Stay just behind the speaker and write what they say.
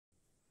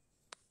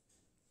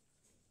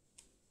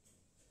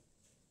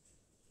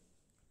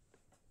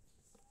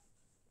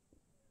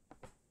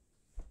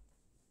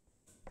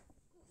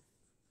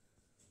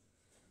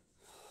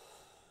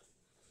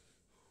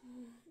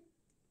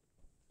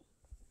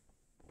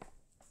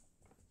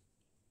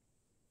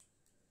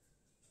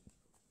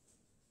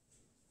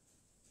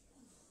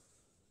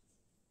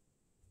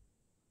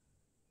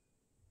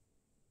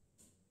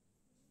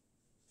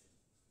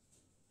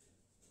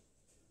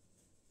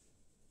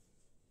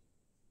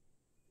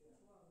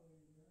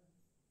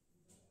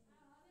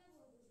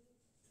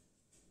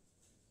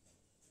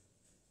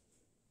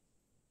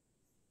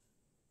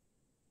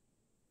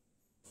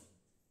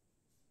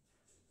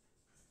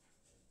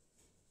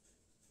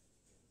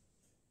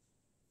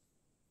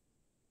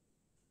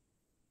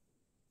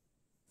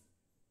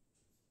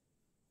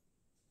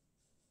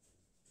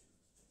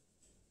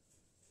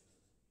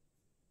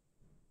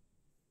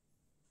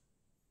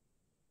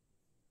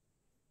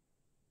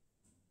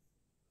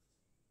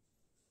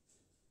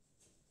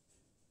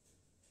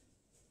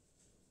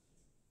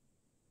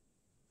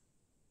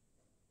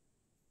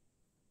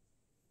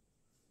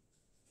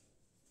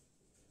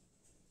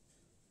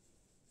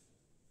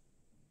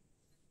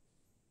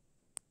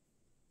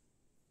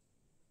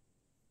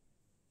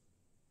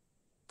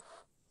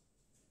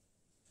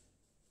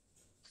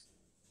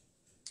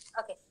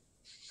Okay.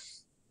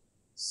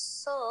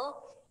 So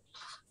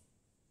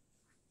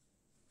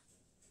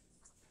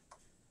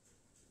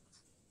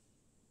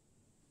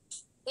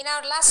in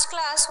our last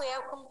class, we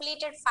have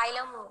completed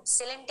phylum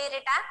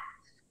Coelenterata,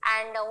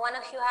 and one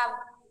of you have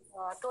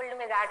told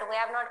me that we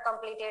have not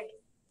completed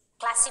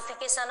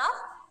classification of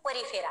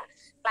Porifera.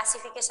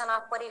 Classification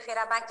of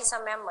Porifera baki cha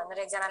ma'am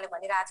bhanera ekjanaले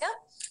bhanirako थियो.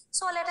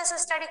 So let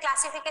us study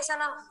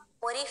classification of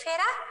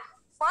Porifera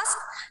first,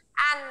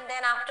 and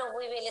then after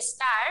we will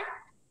start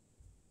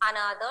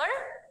another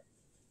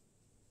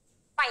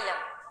phylum.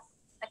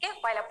 Okay,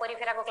 पहिला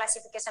Porifera को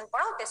classification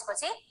पढौं,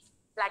 त्यसपछि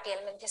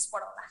Platyhelminthes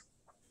पढौँला.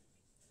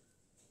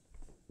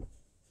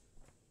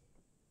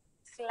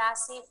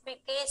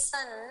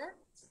 Classification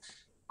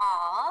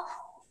of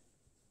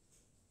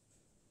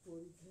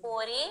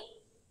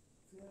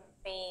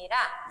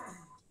Porifera.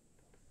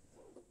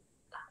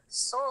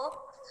 So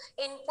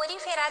in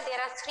Porifera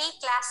there are 3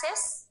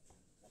 classes.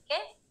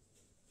 Okay,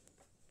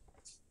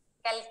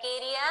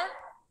 Calcarea,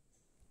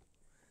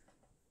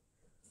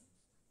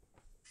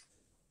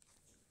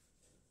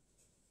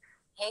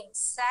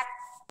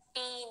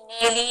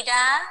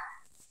 Hexactinellida,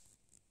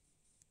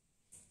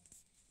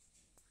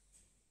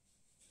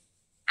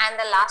 and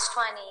the last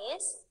one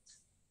is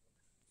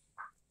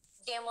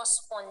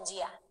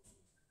Demospongia.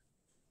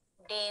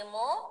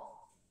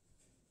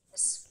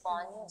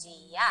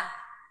 Demospongia.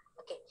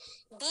 Okay,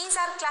 these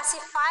are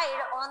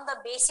classified on the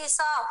basis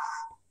of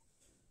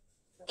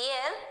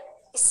their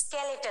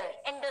skeleton,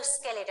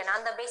 endoskeleton,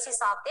 on the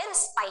basis of their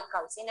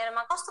spicles.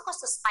 यिनीहरुमा कस्तो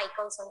कस्तो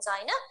spicles हुन्छ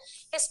हैन,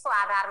 यसको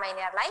आधारमा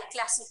यिनीहरुलाई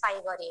classify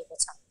गरिएको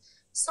छ.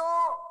 So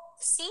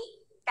see,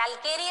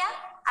 Calcarea,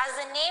 as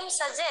the name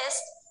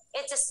suggests,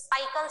 its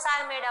spicles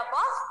are made up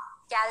of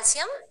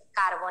calcium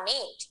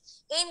carbonate.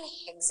 In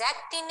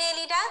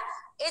Hexactinellida,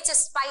 its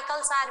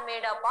spicles are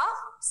made up of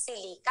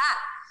silica,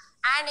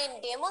 and in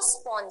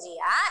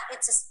Demospongia,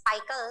 its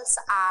spicles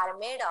are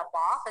made up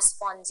of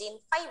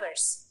spongine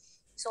fibers.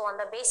 So on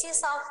the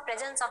basis of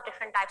presence of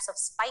different types of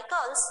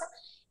spicles,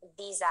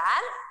 these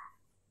are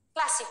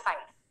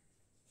classified.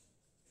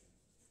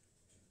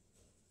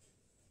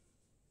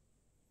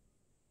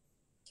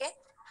 Okay,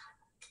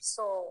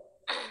 so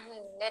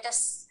let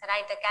us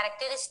write the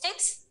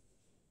characteristics.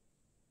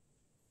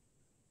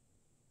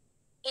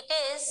 It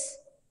is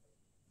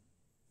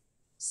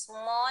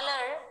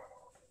smaller.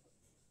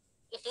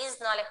 It is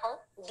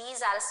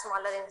these are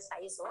smaller in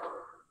size.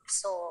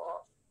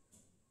 So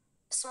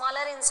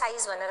smaller in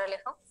size,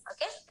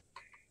 okay?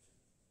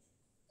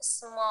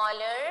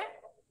 Smaller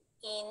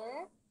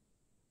in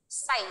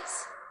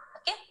size,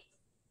 okay?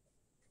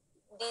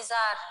 These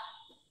are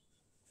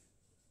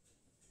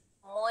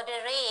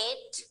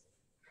moderate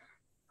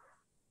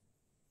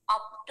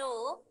up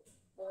to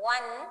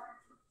 1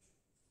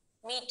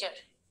 meter,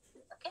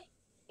 okay?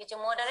 यो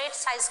चाहिँ moderate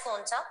size को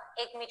हुन्छ,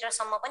 1 meter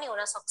सम्म पनि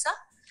हुन सक्छ.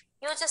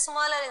 यो चाहिँ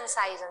smaller in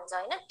size हुन्छ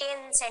हैन,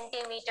 10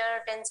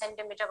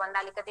 centimeter भन्दा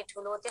अलिकति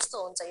ठुलो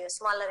त्यस्तो हुन्छ, यो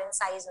smaller in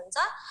size हुन्छ.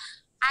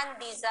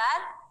 And these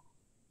are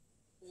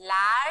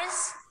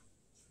large,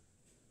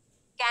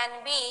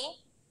 can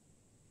be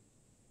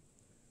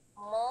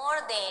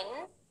more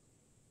than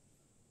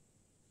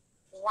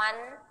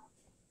 1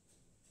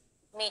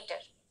 meter.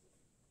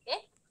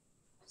 Okay,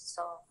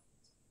 so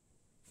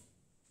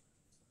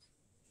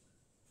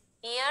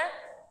here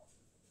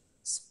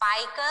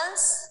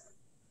spicles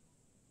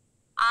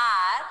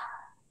are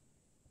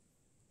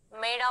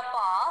made up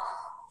of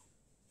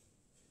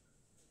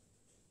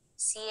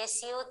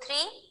CaCO3,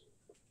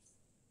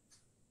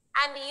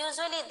 and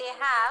usually they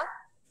have,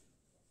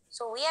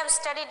 so we have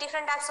studied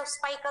different types of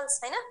spicles,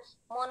 Hahn,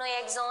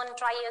 monoaxon,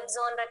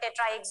 triaxon raw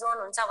tetraxon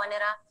हुन्छ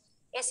भनेर.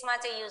 यसमा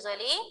चाहिँ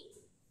usually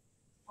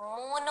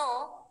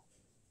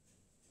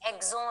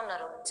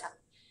monoaxonहरु हुन्छ,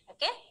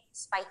 okay,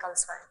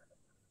 spicles मा.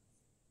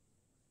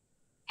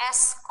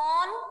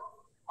 Ascon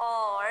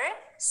or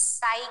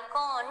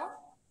Sycon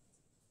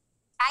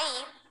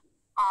type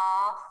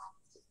of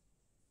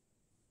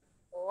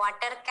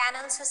water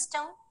canal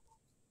system.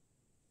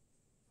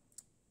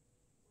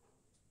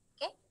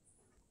 Okay,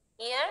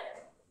 here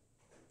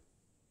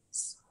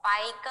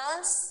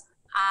spicles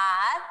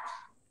are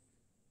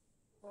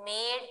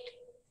made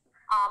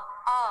up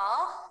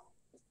of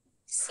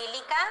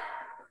silica,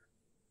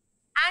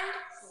 and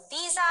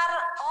these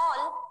are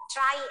all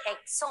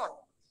triaxon.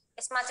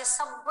 यसमा चाहिँ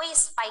सबै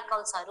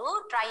स्पाइकल्सहरु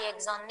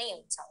ट्राइएक्सन नै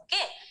हुन्छ.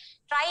 ओके,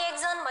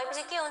 ट्राइएक्सन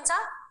भएपछि के हुन्छ,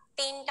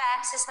 3टा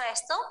एक्सिसमा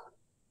यस्तो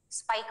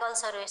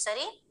स्पाइकल्सहरु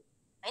यसरी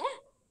हैन,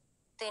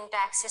 3टा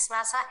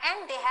एक्सिसमा छ, and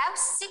they have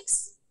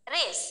 6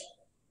 rays,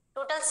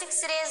 total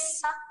 6 rays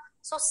छ.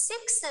 So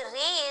 6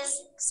 rays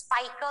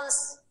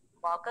spicles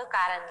भएको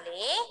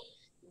कारणले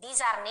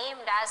these are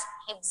named as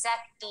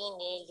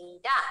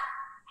Hexactinellida.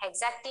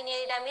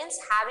 Hexactinellida means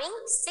having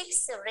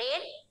 6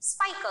 rayed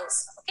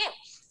spicles. Okay,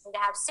 they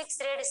have 6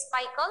 rayed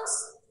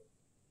spicles.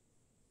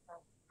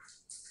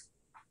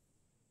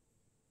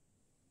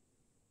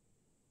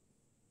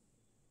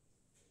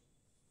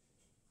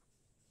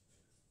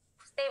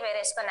 त्यही भएर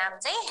यसको नाम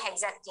चाहिँ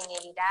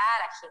Hexactinellida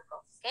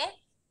राखिएको. Okay,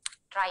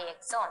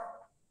 triaxon.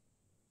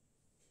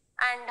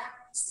 and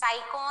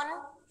cycone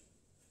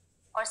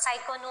or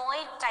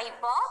cyconoid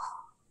type of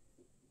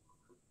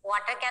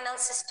water canal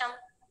system.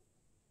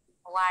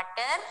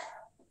 Water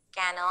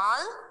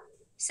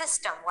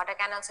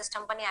canal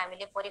system पनि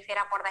हामीले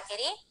परिफेरा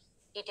पढ्दाखेरि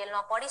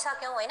डिटेलमा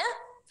पढिसक्यौं हैन.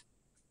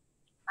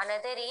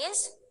 Another is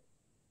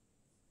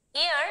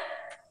here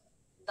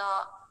the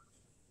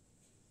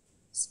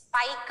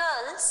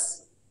spicles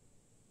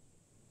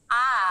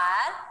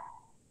are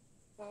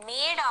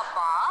made up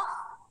of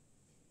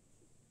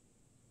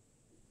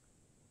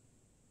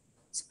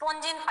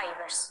spongin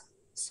fibers.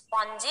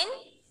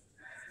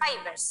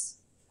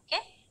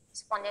 Okay,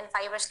 spongin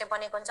fibers ले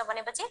बनेको हुन्छ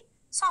भनेपछि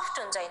soft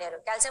हुन्छ यिनीहरु.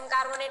 Calcium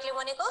carbonate ले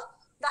बनेको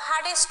the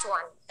hardest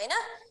one Hahn.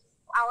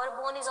 Our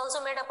bone is also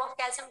made up of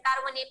calcium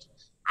carbonate,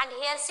 and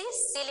here see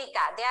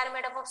silica. They are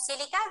made up of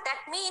silica.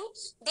 That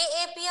means they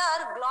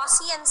appear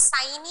glossy and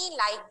shiny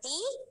like the.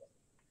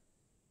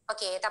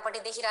 Okay, यतापटि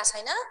देखिरा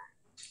छैन.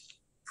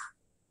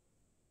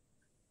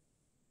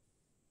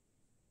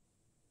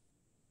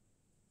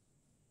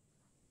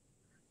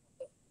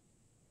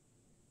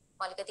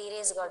 म अलिकति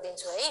erase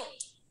गर्दिन्छु है.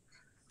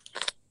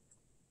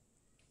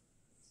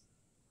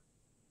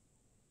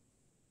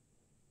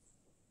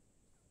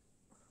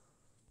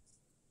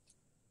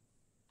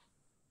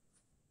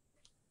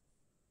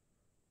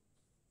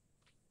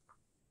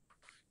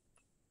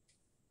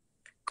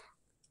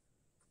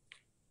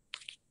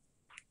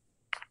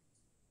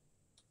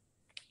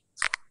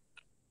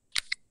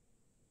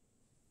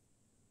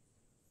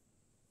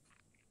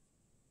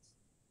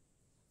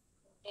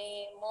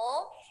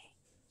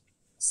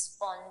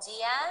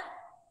 Spongia,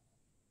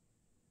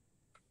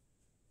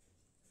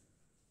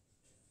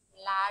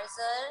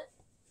 larger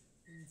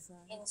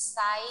in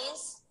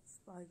size,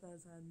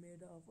 spikes are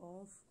made up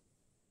of,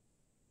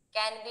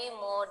 can be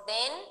more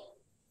than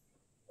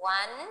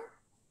 1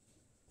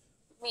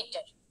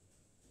 meter.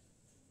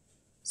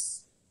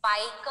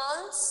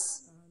 Spikles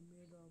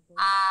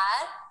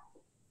are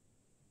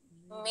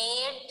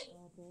made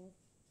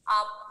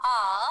up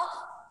of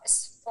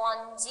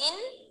spongin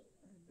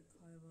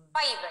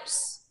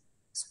fibers.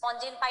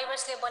 Spongin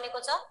fibers ले बनेको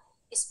छ.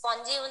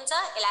 स्पन्जी हुन्छ,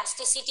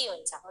 elasticity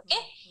हुन्छ. Okay,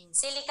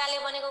 silica ले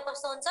बनेको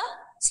कस्तो हुन्छ?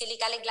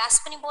 सिलिका ले ग्लास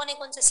पनि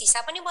बनेको हुन्छ,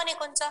 सीसा पनि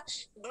बनेको हुन्छ,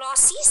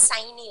 ग्लॉसी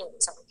शाइनी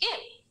हुन्छ. Okay,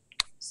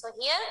 so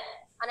here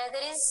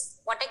another is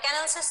water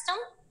canal system.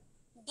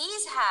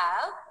 These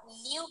have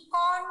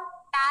leucon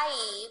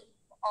type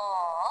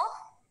of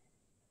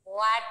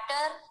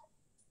water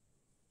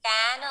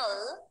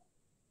canal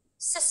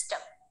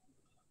system.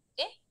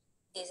 Okay,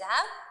 these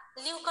have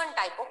leucon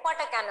type of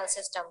water canal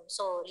system.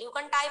 So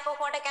leucon type of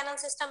water canal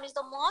system is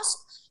the most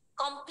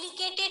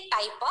complicated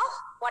type of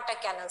water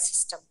canal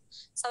system.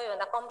 So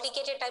the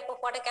complicated type of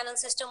water canal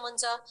system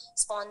हुन्छ.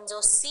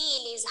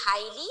 Spongocele is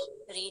highly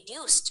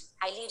reduced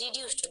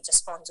हुन्छ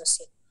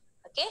spongocele.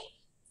 Okay,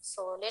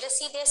 so let us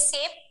see their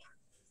shape.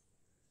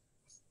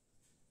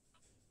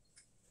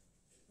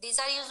 These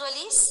are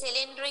usually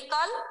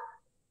cylindrical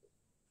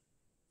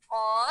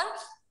or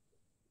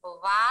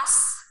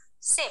vase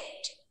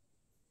shaped.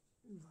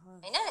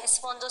 हैन.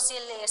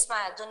 स्पोन्जोसेल यसमा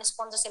जुन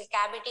स्पोन्जोसेल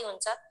cavity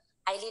हुन्छ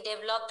highly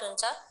developed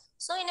हुन्छ.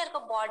 सो यिनीहरुको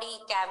body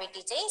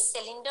cavity चाहिँ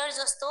cylinder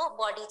जस्तो,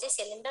 body चाहिँ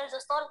cylinder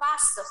जस्तो और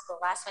वास जस्तो.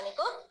 वास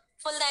भनेको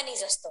फुलदानी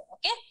जस्तो.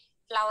 ओके,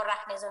 फ्लावर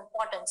राख्ने जुन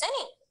पट हुन्छ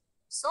नि.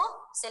 सो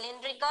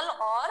सिलिन्ड्रिकल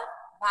और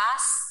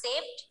वास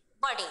shaped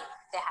body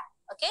they have.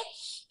 Okay,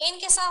 in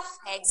case of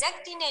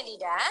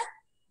Hexactinellida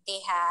they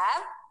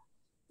have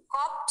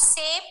cup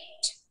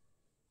shaped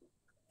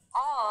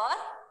or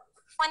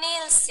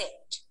funnel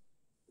shaped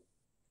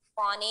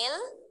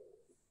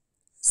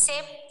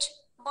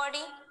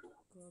body.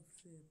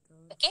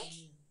 Okay,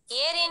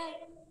 here in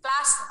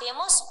class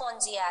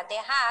Demospongia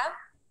they have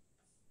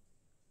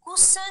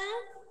cushion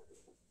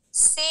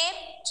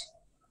shaped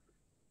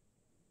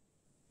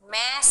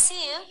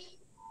massive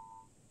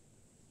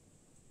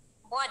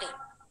body.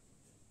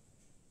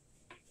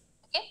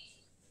 Okay,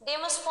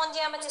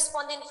 Demospongia मा चाहिँ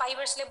स्पोन्जिन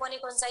fibres ले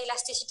बनेको हुन्छ,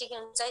 elasticity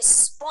हुन्छ,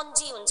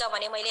 spongy हुन्छ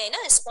भने मैले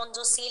हैन,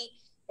 स्पोन्जोसिल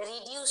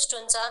reduced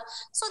हुन्छ.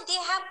 So they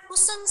have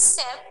cushion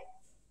shape.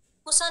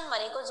 Cushion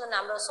भनेको जुन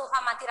हाम्रो सोफा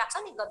माथि राख्छ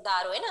नि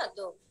गद्दाहरु हैन,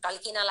 त्यो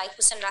ढल्किनलाई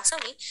कुशन राख्छौ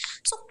नि.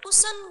 सो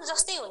कुशन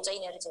जस्तै हुन्छ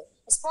यिनीहरु चाहिँ.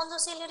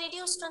 स्पोन्जोसेल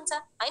रिड्युस्ड हुन्छ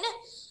हैन,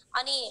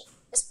 अनि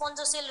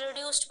स्पोन्जोसेल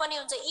रिड्युस्ड पनि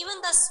हुन्छ.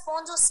 Even the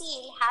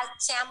स्पोन्जोसेल has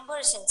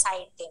chambers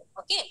inside them.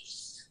 Okay,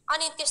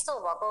 अनि त्यस्तो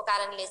भएको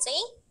कारणले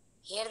चाहिँ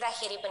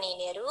हेर्दाखेरि पनि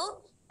यिनीहरु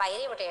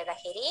बाहिरबाट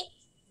हेर्दाखेरि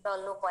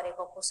डल्लो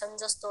परेको कुशन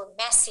जस्तो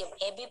म्यासिभ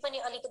हेभी पनि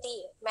अलिकति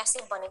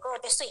म्यासिभ भनेको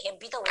त्यस्तो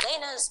हेभी त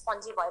हुँदैन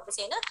स्पन्जी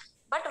भएपछि हैन,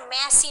 बट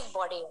म्यासिभ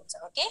बडी हुन्छ.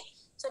 ओके,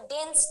 सो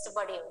डेन्स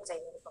बडी हुन्छ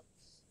यिनीहरुको.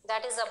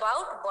 That is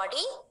about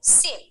buddy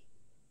shape.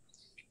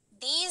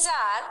 These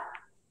are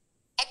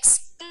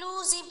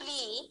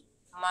exclusively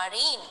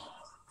marine.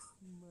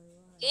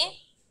 Okay,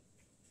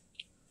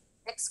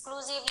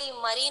 exclusively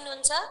marine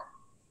हुन्छ.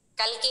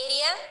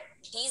 Calcarea,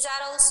 these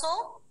are also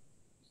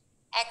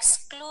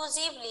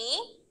exclusively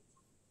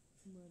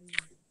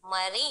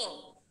marine.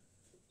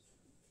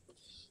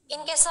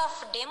 In case of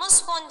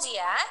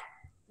Demospongia,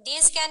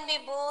 these can be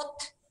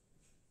both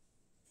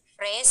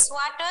fresh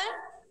water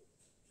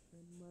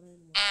and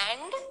marine water.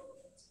 and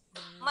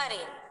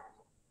marine.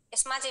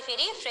 यसमा चाहिँ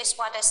फेरि fresh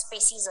water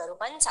स्पेसिसहरु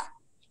पनि छ.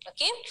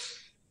 Okay,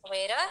 अब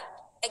हेर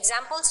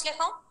examples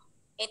लेखौं.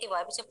 यति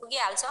भएपछि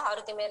पुगिहाल्छ.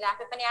 अरु तिमीले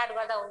आफै पनि एड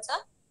गर्दा हुन्छ.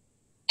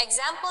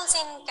 Examples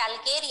in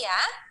क्याल्केरिया,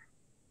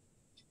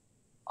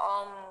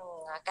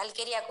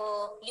 क्याल्केरियाको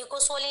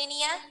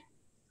ल्युकोसोलेनिया,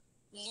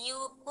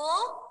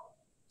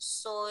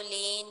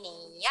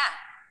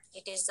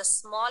 it is the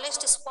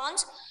smallest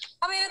sponge.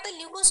 अब हेर त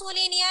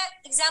ल्युकोसोलेनिया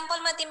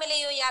एक्जाम्पलमा तिमीले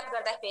यो याद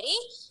गर्दाखेरि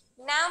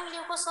नाम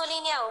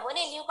ल्युकोसोलेनिया हो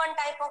भने ल्युकन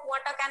type of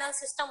water canal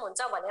system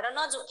हुन्छ भनेर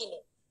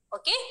नझुकिने.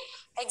 ओके,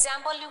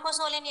 एक्जाम्पल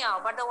ल्युकोसोलेनिया हो,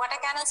 but the water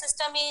canal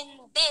system in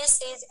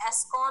this is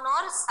एस्कॉन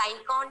और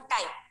साइकॉन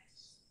type.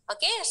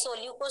 Okay, so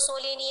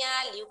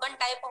ल्युकोसोलेनिया ल्युकन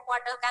type of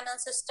water canal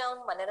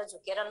system भनेर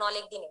झुकेर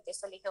नलेख्दिने.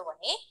 त्यसो लेख्यो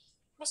भने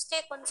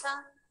मिस्टेक हुन्छ.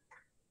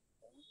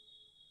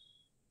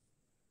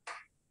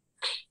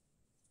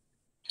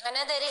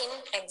 Another in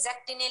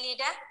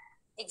Exactinellida,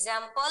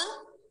 example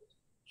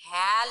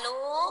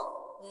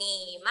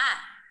Halonema.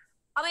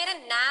 अब हेर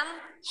नाम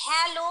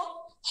हेलो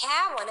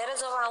भनेर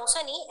जब आउँछ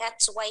नि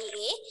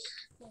HYA,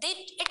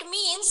 it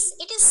means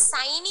it is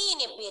shiny in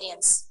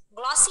appearance,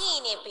 glossy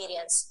in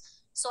appearance.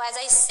 So as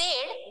I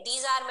said,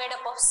 these are made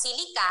up of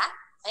silica,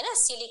 हैन,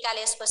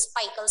 सिलिकाले यसको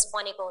स्पाइकल्स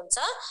बनेको हुन्छ.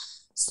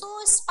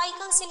 सो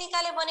स्पाइकल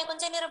सिलिकाले बनेको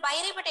हुन्छ नि, र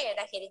बाहिरबाट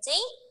हेर्दाखेरि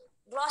चाहिँ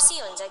ग्लसी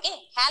हुन्छ के.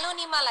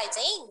 हेलोनिमालाई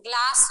चाहिँ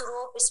ग्लास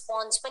रोप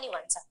स्पन्ज पनि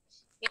भन्छ.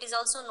 It is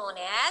also known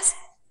as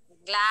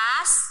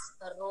glass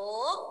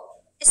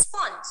rope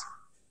sponge.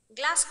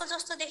 ग्लासको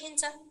जस्तो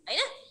देखिन्छ हैन.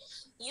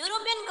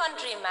 युरोपियन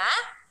कन्ट्रीमा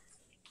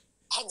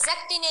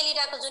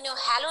हेक्साक्टिनेलिडाको जुन यो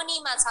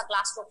हेलोनिमा छ,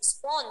 ग्लास रोप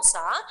स्पन्ज छ,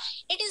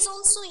 it is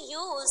also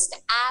used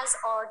as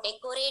a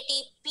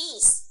decorative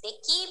piece. They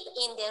keep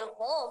in their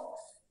home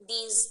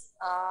this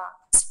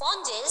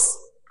स्पन्जेस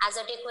as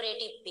a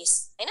decorative piece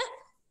हैन.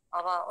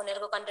 अब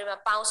उनीहरुको कन्ट्रीमा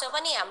पाउँछ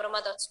पनि, हाम्रोमा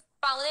त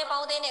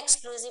पाउँदैन,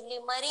 एक्सक्लुसिभली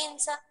मरिन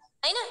छ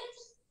हैन.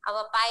 अब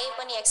पाए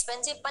पनि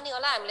एक्सपेन्सिभ पनि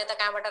होला, हामीले त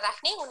कहाँबाट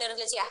राख्ने.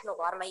 उनीहरुले चाहिँ आफ्नो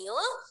घरमा यो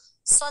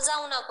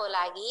सजाउनको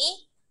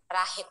लागि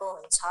राखेको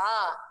हुन्छ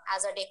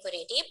as a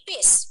decorative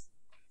piece.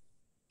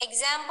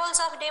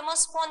 Examples of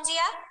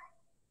डेमोस्पोन्जिया,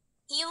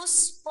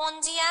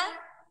 युस्पोन्जिया,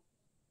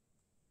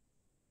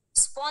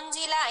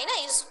 स्पोन्जिला हैन.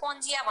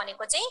 युस्पोन्जिया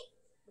भनेको चाहिँ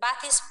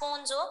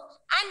बाथिस्पोन्ज हो.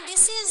 And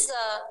this is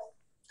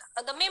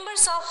the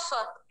members of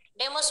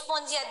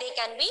डेमोस्पोन्जिया, they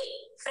can be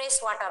fresh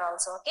water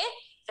also. Okay,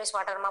 fresh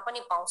वाटरमा पनि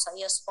पाउँछ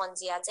यो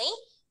स्पोन्जिया चाहिँ.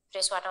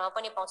 फ्रेश वाटरमा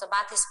पनि पाउँछ.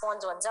 बाथ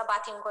स्पोन्ज भन्छ,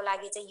 बाथिङको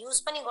लागि चाहिँ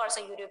युज पनि गर्छ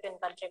युरोपियन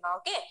कन्ट्रीमा.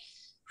 ओके,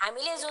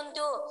 हामीले जुन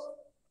त्यो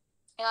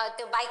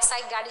बाइक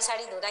साइक गाडी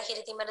साडी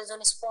धुँदाखेरि तिमीले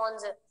जुन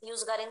स्पोन्ज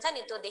युज गरिन्छ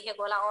नि, त्यो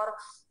देखेको होला. और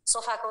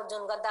सोफाको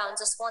जुन गद्दा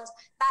हुन्छ sponge,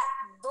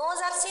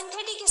 those are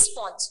synthetic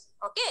sponge.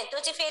 Okay, त्यो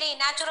चाहिँ फेरि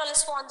नेचुरल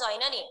स्पोन्ज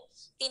होइन नि.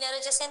 तिनीहरू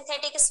चाहिँ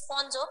सिन्थेटिक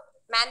स्पोन्ज हो,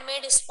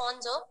 man-made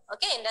sponge हो.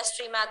 ओके,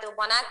 इन्डस्ट्रीमा त्यो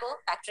बनाएको,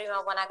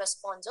 फ्याक्ट्रीमा बनाएको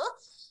स्पोन्ज हो.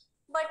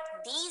 बट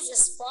these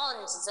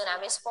sponge जुन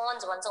हामी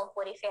sponge भन्छौं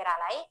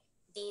पोरिफेरालाई,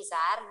 these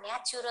are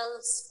natural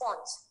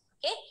sponge.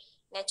 Okay,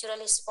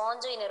 natural sponge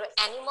हो. यिनीहरू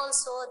एनिमल्स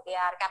हो. they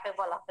are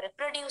capable of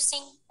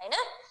reproducing Hahn.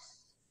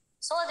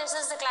 so this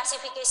is the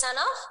classification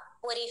of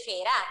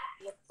porifera.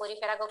 Yo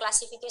पोरिफेराको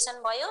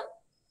classification भयो.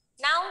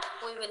 now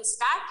we will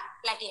start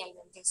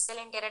platyhelminthes.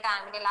 सिलिन्टेरेटा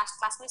हामीले last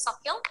क्लासमै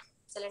सक्यौं.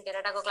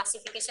 सिलिन्टेरेटाको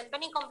classification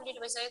पनि complete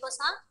भइसकेको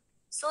छ.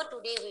 So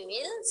today we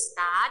will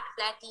start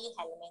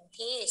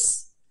प्लाटीहेल्मिन्थेस.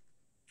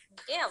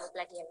 Okay, अब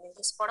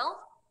प्लाटीहेल्मिन्थेस पढौं.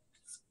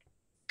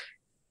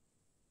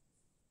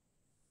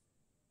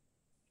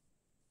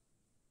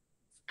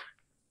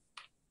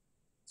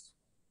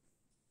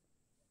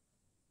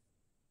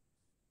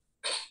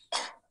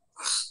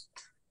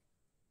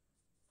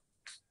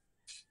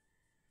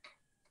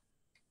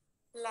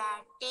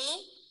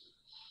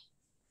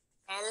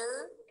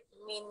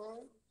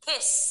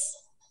 Platyhelminthes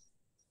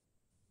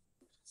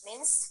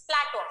means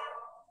plateau.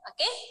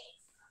 Okay,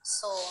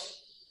 so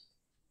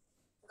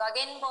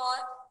Guggenbauer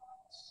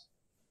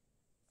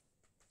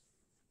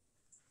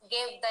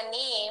gave the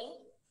name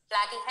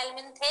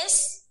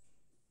Platyhelminthes.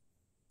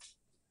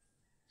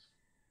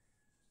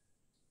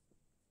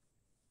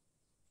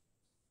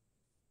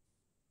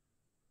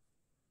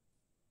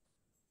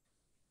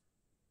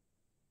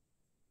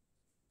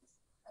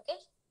 Okay,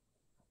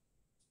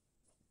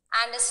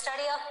 and the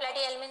study of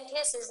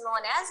platyhelminthes is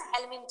known as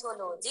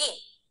helminthology.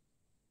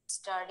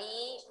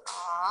 Study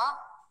of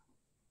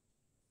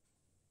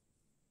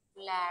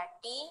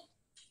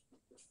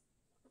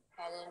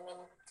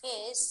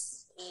platyhelminthes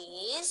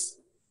is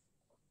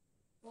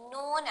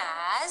known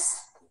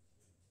as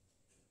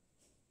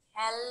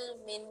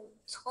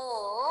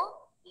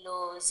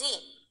helminthology.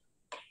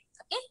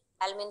 Okay,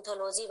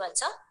 helminthology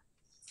bhancha.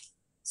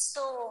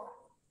 So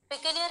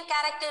peculiar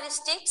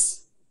characteristics,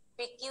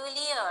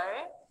 peculiar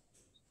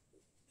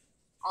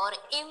or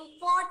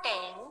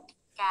important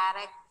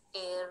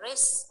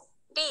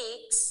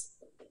characteristics,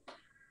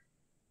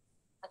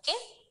 okay,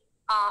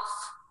 of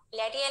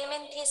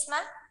platyhelminthes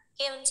ma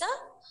ke huncha?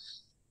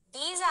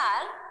 These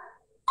are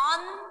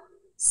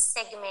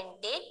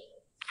unsegmented,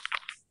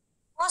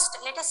 First,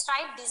 let us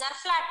write these are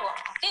flatworm.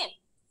 Okay,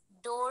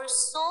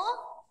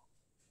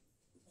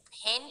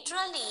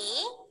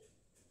 dorso-ventrally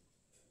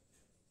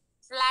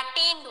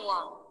flattened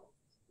worm.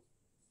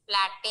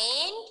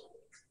 Flattened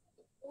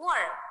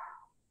worm.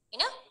 You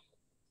know.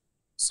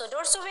 So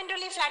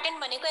dorso-ventrally flattened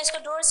भनेको यसको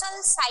dorsal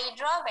side र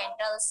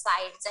ventral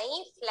side चाहिँ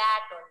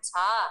flat हुन्छ.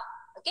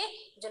 Okay,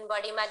 जुन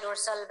बडीमा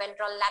dorsal,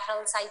 ventral,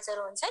 lateral sides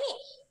हरु हुन्छ नि.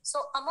 So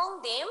among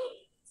them,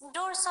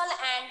 dorsal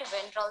and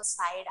ventral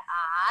side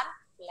are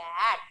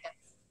flat.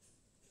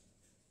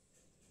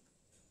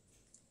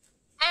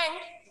 And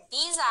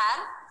these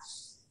are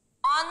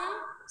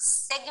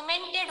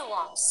unsegmented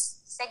worms.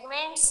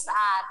 Segments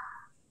are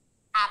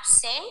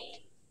absent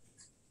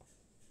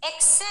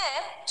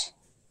except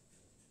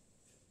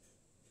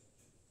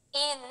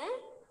in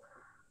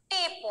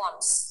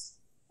tapeworms.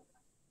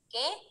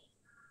 Okay,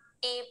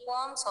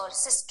 tapeworms or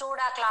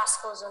cystoda class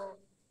को जुन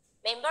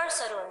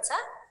members हरु हुन्छ,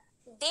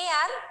 they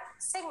are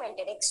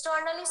segmented,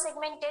 externally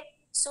segmented,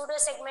 pseudo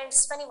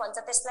segments पनि भन्छ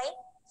त्यसलाई.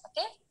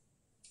 Okay,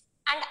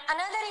 and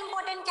another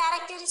important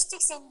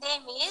characteristics in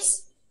them is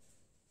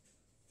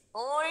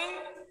hold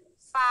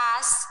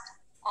fast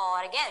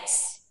organs.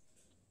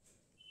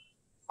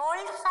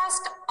 Hold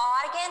fast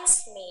organs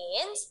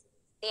means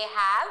they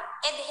have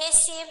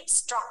adhesive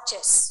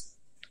structures.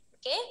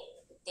 Okay,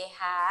 they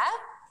have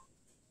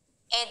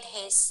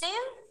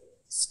adhesive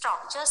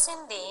structures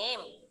in them.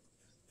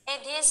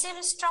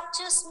 Adhesive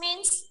structures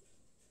means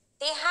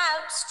they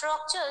have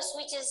structures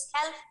which is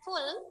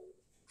helpful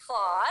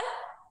for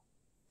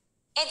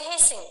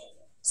adhesing,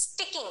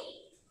 sticking.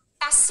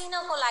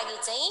 टासिनको लागि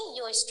चाहिँ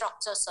यो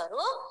structures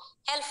हरु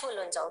helpful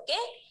हुन्छ. Okay,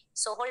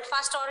 so hold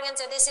fast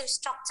organs adhesive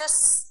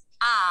structures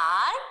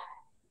are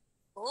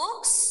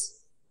hooks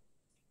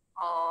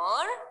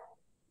or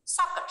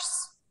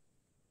suckers.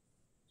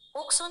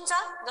 Hooks हुन्छ,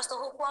 जस्तो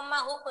hookworm मा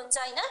hook हुन्छ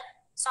हैन,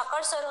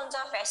 suckers हरु हुन्छ,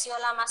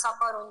 fasciola मा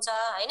sucker हुन्छ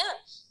हैन.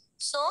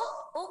 So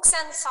hooks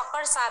and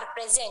suckers are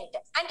present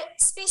and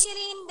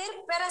especially in their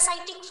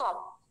parasitic form.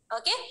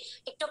 Okay,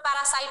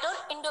 ectoparasite or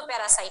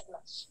endoparasite मा.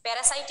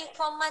 Parasitic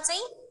form मा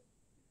चाहिँ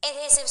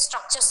adhesive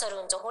structures हरु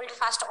हुन्छ, hold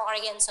fast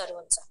organs हरु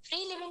हुन्छ.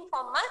 Free living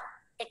form मा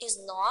it is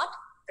not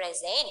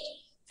present.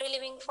 Free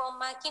living form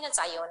मा किन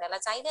चाहियो उनीहरुलाई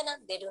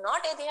चाहिदैन? They do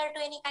not adhere to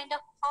any kind of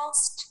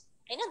host.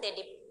 You know, they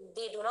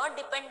do not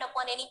depend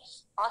upon any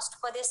host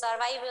for their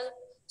survival.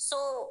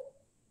 So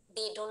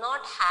they do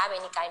not have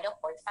any kind of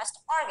hold fast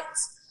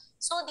organs.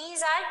 So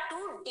these are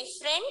two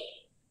different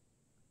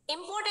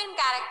important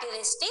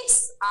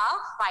characteristics of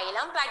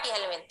phylum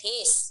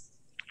Platyhelminthes.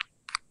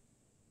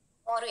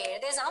 और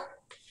हेर्दै जाऊ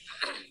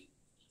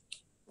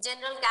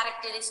general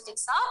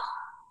characteristics of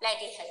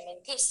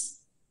Platyhelminthes.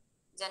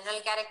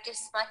 General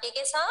characteristics मा के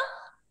छ?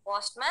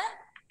 First मा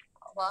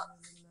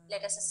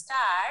let us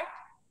start.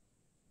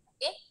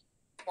 Okay,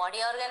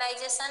 body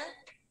organization.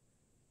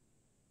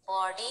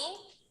 Body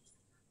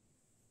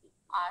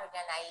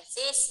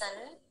organization.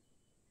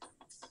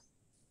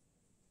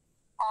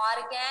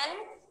 Organ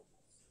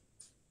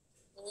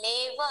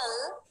level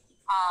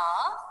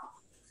of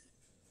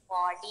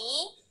body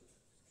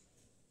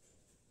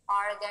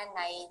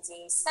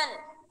organization.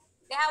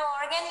 They have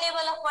organ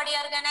level of body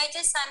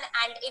organization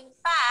and in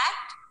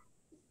fact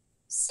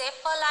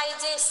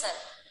cephalization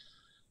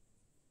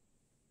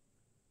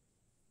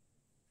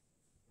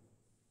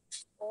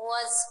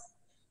was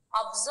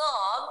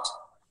observed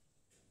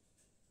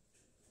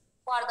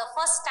for the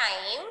first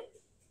time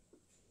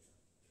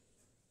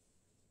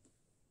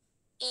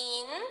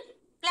in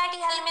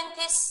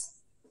Platyhelminthes.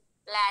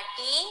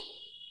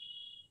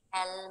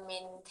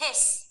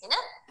 Platyhelminthes, you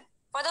know.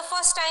 For the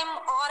first time,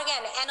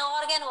 an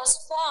organ was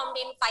formed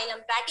in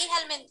phylum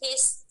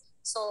Platyhelminthes,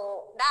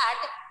 so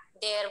that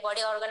their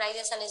body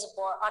organization is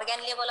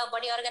organ level of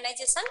body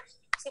organization.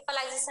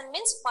 Cephalization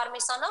means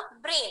formation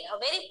of brain. A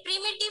very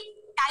primitive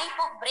type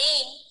of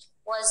brain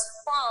was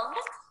formed,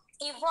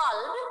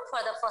 evolved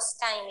for the first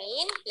time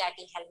in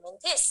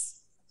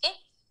Platyhelminthes. Okay,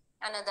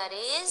 another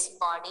is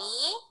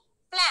body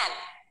plan.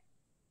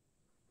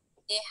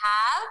 They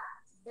have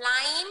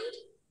blind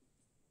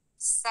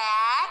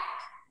sac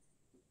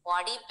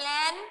body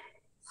plan.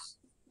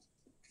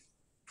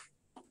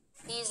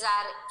 These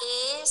are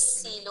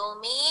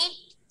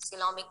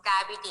coelomic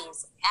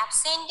cavities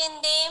absent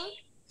in them.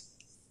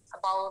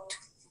 About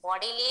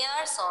body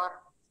layers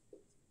or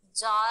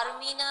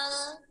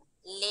germinal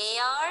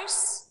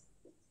layers.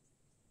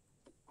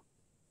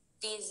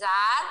 These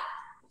are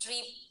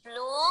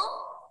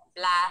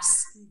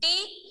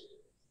triploblastic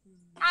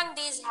and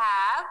these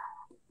have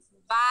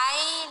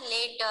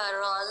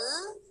bilateral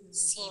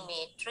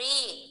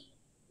symmetry.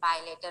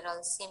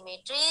 Bilateral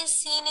symmetry is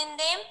seen in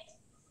them.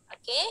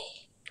 Okay,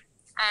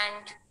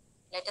 and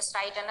let us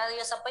write another.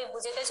 यो सबै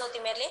बुझेकै छौ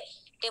तिमीहरुले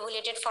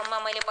tabulated form मा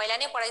मैले पहिला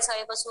नै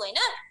पढाइसकेको छु हैन.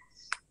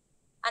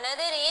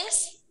 Another is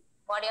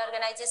body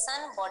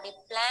organization, body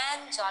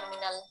plan,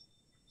 germinal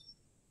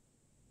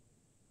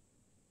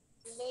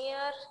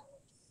layer.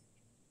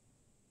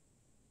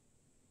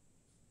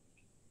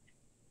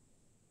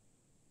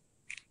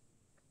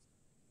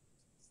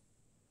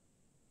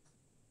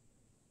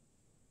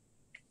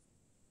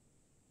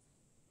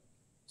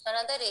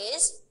 Another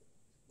is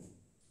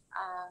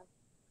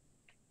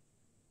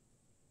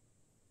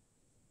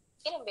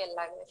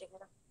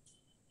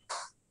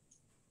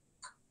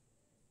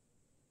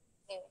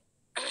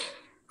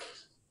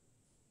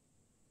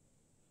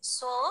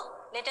so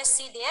let us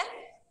see their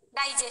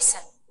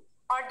digestion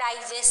or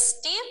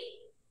digestive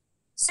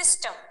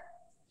system.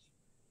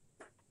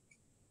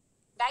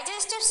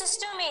 Digestive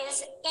system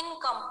is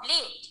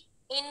incomplete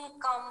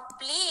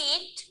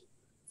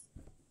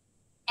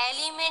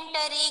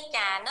alimentary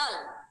canal,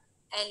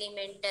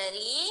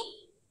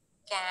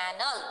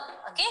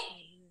 okay,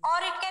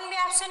 or it can be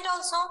absent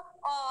also,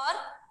 or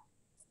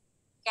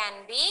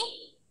can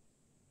be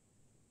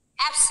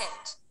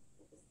absent.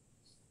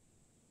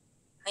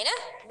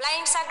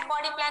 Blind sac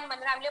body plan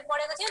भनेर हामीले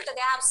पढेको थियौं नि त.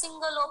 They have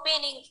single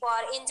opening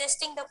for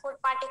ingesting the food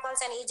particles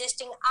and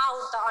egesting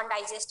out the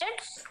undigested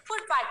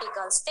food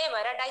particles. त्यही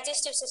भएर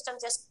digestive system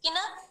just किन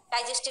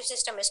digestive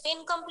system यसको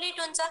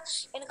incomplete हुन्छ.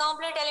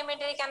 Incomplete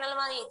alimentary canal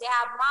मा they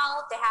have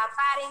mouth, they have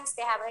pharynx,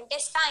 they have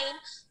intestine,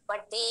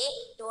 but they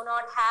do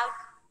not have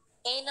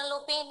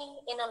anal opening.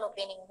 Anal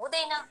opening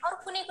हुँदैन.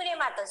 अरु कुनै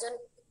कुनैमा त जुन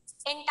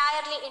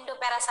entirely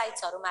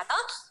endoparasites हरुमा त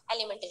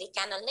alimentary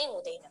canal नै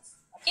हुँदैन.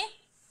 Okay?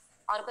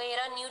 अर्को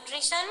हेर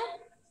nutrition,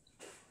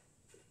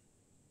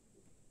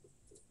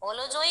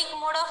 holozoic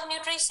mode of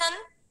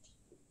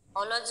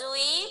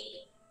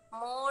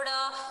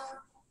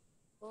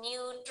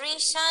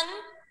nutrition,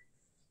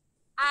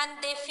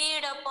 and they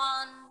feed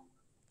upon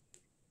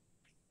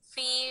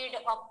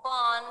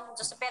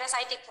जस्तो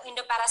parasitic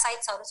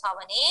endoparasites हरु छ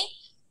भने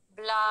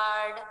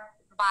blood,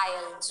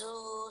 bile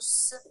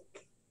juice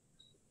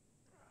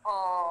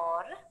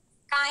or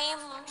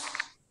chyme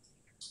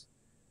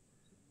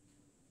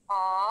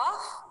of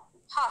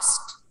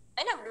host.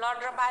 Blood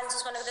raw bile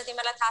juice भनेको त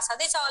तिमीलाई थाहा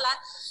छँदैछ होला.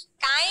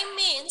 Chyme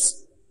means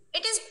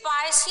it is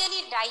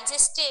partially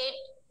digested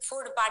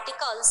food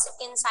particles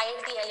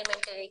inside the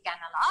alimentary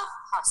canal of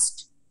host.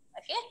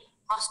 Okay,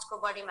 host को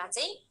body मा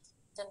चाहिँ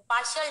जुन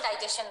partial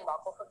digestion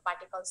भएको food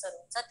particles हरु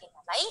हुन्छ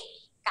तिनीलाई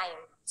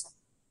chyme भन्छ.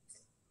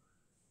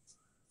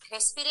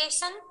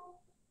 Respiration,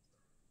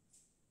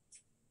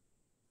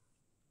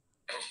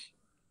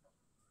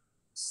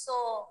 so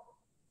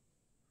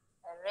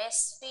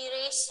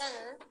respiration,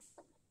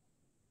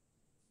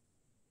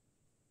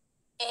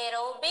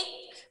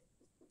 aerobic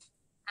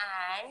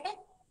and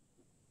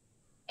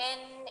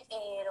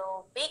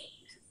anaerobic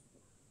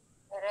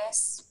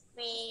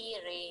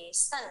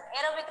respiration.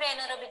 Aerobic raw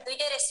anaerobic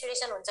दुईटै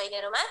respiration हुन्छ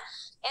यिनीहरुमा.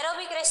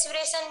 Aerobic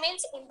respiration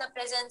means in the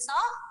presence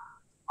of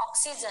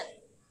oxygen.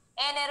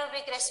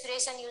 Anaerobic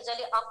respiration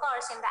usually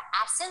occurs in the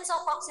absence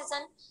of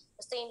oxygen.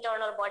 जस्तो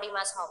internal body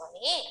मा छ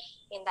भने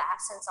in the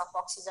absence of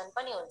oxygen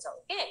पनि हुन्छ.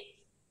 Okay,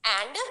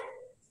 and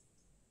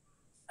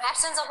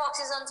absence of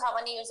oxygen छ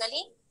भने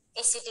usually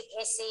acetic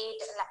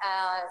acid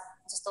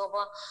जस्तो अब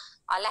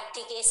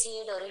lactic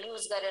acid हरु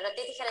युज गरेर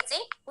त्यतिखेर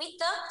चाहिँ with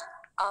the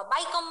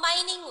by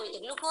combining with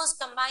glucose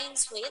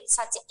combines with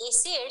such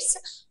acids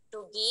to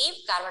give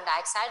carbon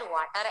dioxide,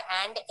 water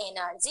and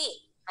energy.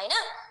 Hahn,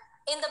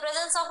 in the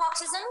presence of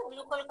oxygen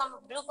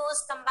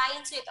glucose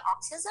combines with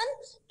oxygen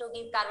to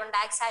give carbon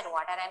dioxide,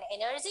 water and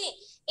energy.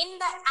 In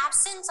the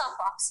absence of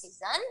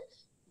oxygen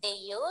they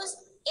use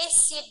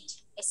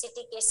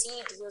acetic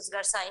acid use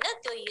गर्छ हैन.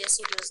 त्यो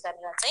acid use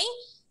गरेर चाहिँ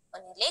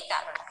उनीहरुले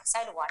carbon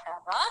dioxide, water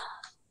र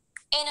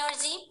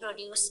energy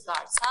produce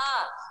गर्छ.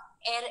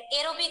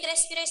 Aerobic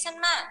respiration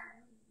मा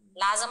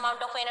large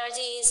amount of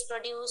energy is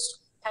produced,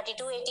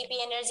 32 ATP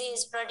energy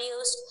is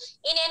produced.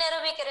 In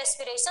anaerobic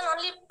respiration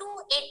only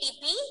 2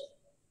 ATP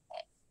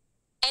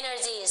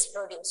energy is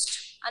produced.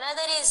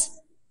 Another is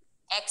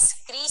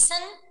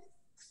excretion.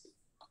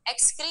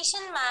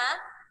 Excretion ma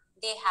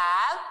they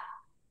have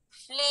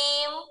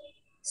flame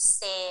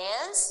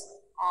cells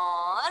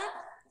or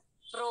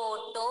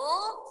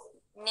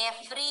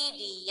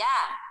protonephridia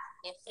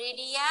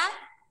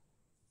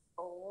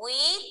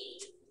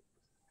with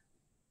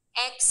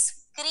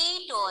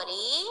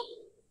excretory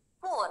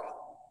pore.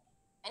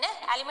 Hahn,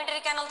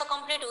 alimentary canal त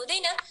complete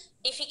हुँदैन,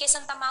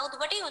 defecation त mouth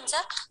बाटै हुन्छ,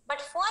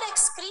 but for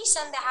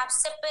excretion they have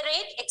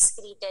separate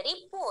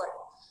excretory pore.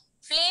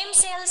 Flame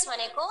cells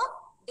भनेको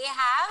they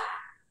have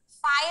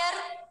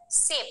fire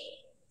shape.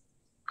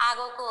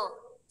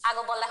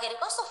 आगो बल्दाखेरि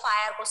कस्तो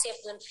fire को shape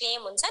जुन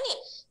flame हुन्छ नि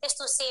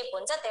त्यस्तो शेप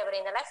हुन्छ, त्यही भएर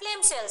यिनीलाई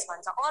फ्लेम सेल्स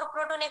भन्छ. और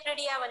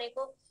प्रोटोनेफ्रिडिया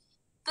भनेको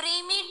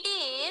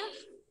primitive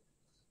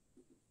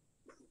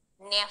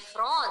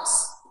nephrons.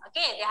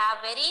 Okay, they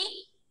have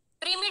very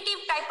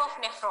primitive type of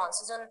nephrons.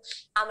 जुन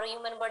हाम्रो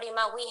human body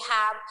मा we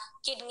have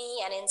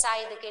kidney and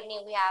inside the kidney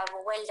we have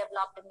well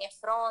developed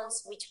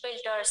nephrons which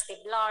filters the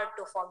blood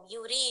to form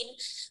urine,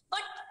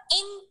 but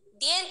in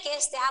their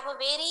case they have a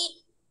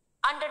very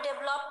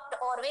underdeveloped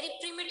or very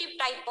primitive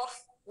type of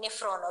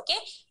nephron. Okay,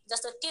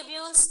 just the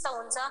tubules ta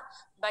huncha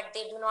but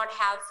they do not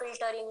have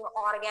filtering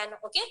organ.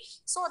 Okay,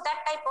 so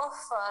that type of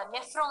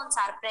nephrons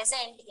are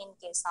present in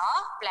case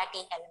of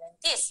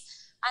platyhelminthes.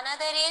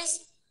 Another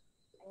is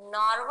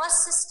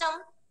nervous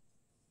system.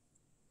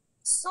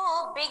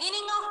 So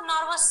beginning of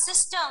nervous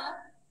system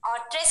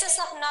traces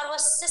of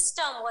nervous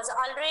system was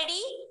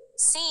already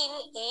seen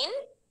in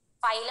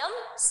phylum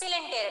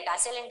Coelenterata.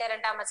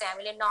 Coelenterata ma chai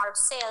हामीले nerve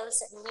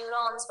cells,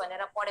 neurons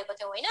भनेर पढेको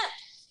थियौ हैन.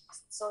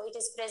 So it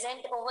is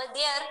present over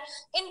there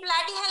in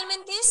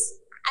Platyhelminthes,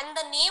 and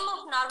the name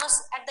of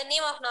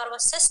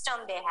nervous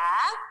system they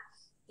have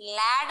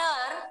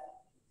ladder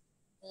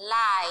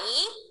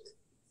like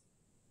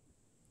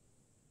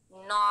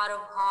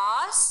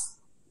nervous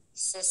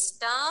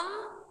system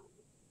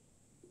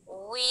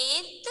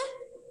with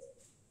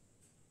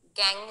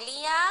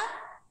ganglia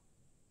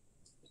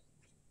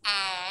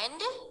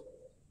and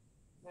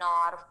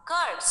nerve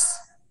cords.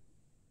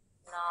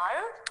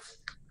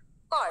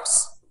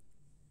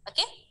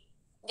 Okay,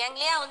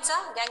 ganglia huncha.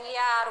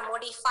 Ganglia are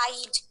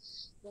modified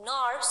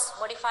nerves,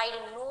 modified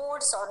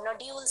nodes or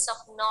nodules of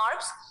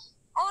nerves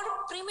or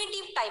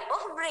primitive type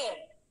of brain.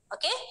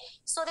 Okay,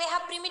 so they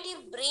have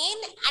primitive brain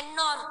and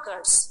nerve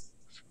cords,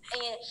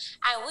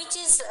 and which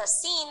is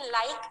seen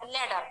like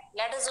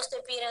ladder just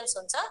appearance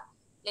huncha.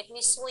 Let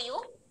me show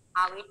you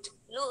how it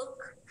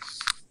look.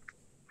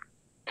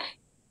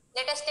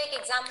 Let us take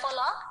example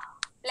of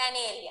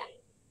planaria.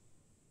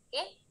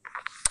 Okay,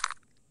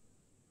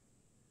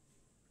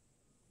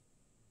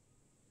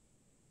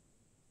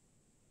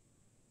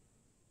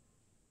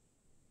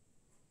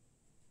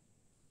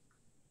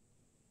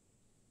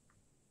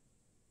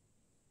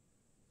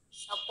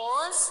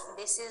 suppose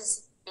this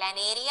is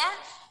planaria,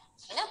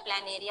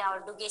 planaria or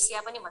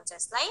dugesia पनि भन्छ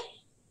यसलाई.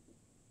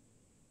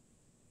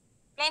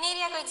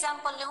 Planaria को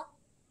example ल्याउ.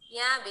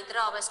 यहाँ भित्र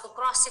अब यसको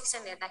cross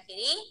section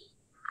हेर्दाखेरि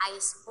आई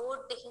spot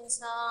देखिन्छ,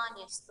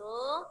 अनि यस्तो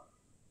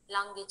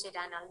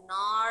लंगिट्युडिनल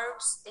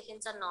नर्भ्स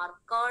देखिन्छ, नर्भ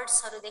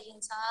कर्ड्सहरु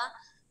देखिन्छ,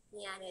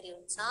 यहाँनेरि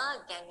हुन्छ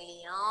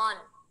ग्याङ्ग्लियन.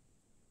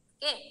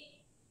 ओके,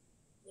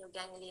 यो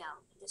ग्याङ्ग्लिया हो.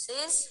 This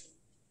is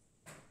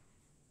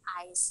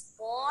I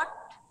spot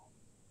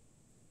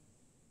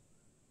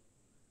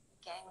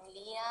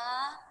ganglia,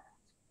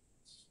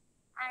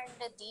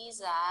 and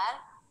these are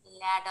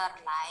ladder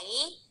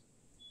like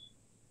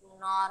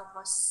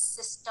nervous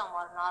system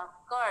or nerve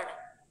cord.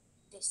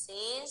 This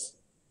is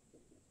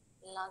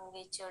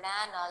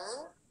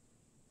longitudinal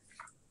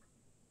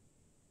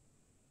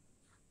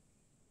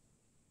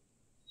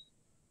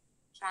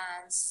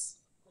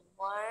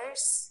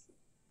transverse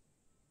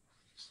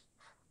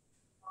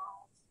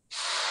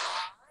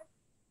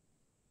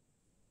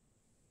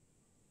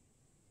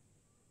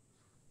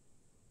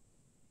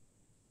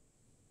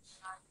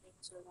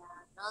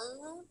longitudinal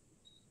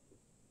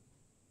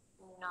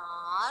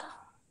nerve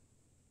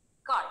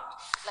cord.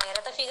 ल हेर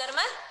त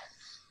फिगरमा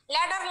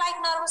ल्याडर लाइक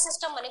नर्भस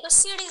सिस्टम भनेको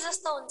सिडी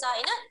जस्तो हुन्छ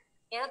हैन.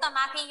 हेर त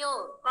माथि यो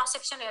क्रस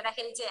सेक्सन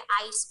हेर्दाखेरि चाहिँ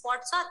आई स्पट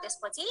छ,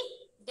 त्यसपछि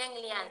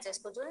ग्याङ्ग्लियन छ,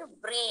 यसको जुन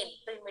brain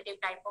primitive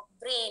type of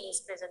brain is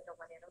present हो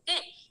भनेर. ओके,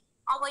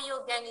 अब यो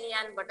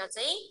ग्याङ्ग्लियनबाट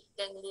चाहिँ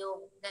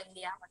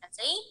ग्याङ्ग्लियाबाट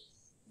चाहिँ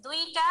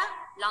दुईटा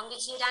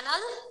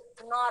लंगिट्युडिनल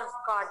नर्भ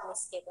कर्ड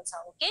निस्केको छ.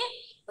 Okay,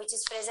 which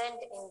is present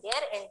in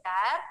their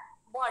entire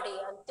बडी.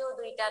 अनि त्यो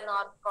दुईटा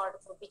नर्भ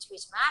कर्डको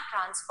बीचमा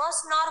ट्रान्सभर्स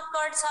नर्भ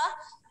कर्ड छ.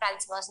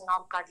 ट्रान्सभर्स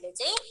नर्भ कर्डले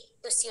चाहिँ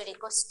त्यो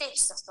सिडीको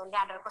स्टेप्स जस्तो,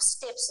 ल्याडरको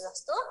स्टेप्स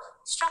जस्तो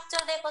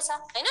स्ट्रक्चर दिएको छ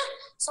हैन.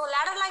 सो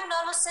ladder like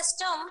nervous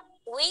system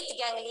with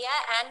ganglia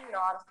and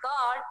nerve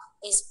cord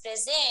is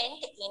present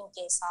in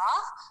case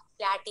of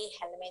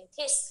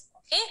Platyhelminthes.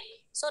 Okay,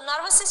 so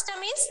nervous system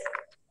is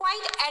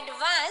quite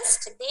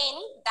advanced than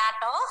that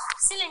of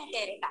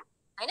Coelenterata.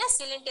 Hahn,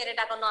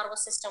 Coelenterata को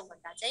nervous system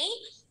भन्दा चाहिँ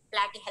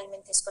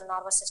Platyhelminthes को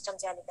nervous system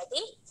चाहिँ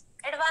अलिकति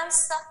advance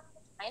छ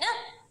हैन.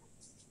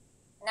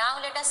 Now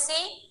let us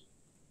see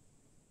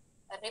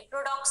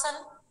reproduction.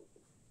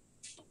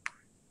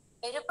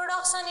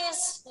 Reproduction is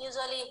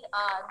usually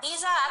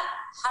these are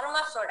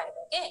hermaphrodite.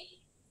 Okay,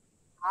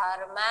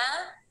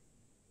 hermaphrodite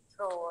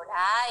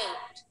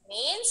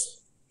means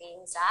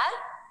these are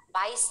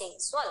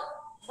bisexual.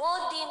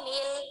 Both the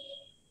male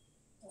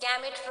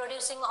gamete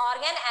producing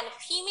organ and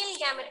female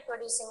gamete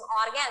producing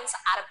organs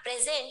are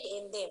present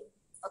in them.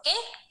 Okay,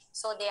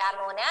 so they are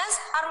known as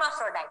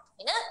hermaphrodite.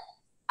 You know,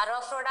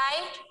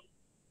 hermaphrodite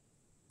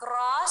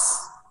cross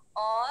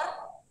or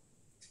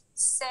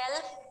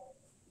self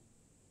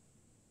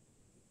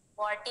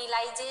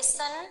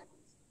fertilization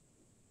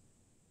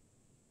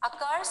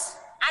occurs,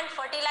 and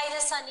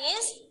fertilization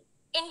is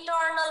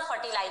internal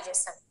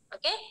fertilization.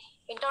 Okay,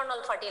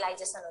 internal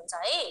fertilization हुन्छ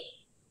है,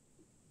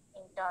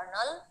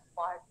 internal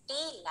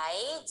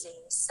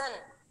fertilization.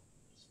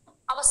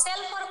 अब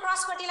self or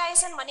cross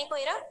fertilization भनेको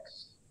हेर,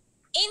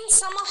 in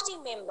some of the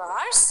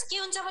members के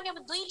हुन्छ भने अब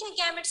दुईटै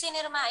gametes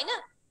यिनीहरुमा हैन,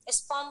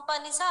 sperm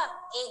पनि छ,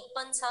 एग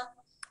पनि छ.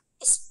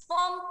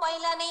 स्पर्म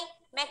पहिला नै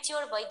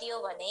म्याच्योर भइदियो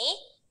भने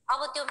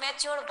अब त्यो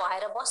म्याच्योर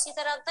भएर बसी त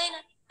राख्दैन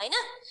हैन.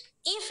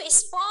 If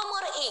sperm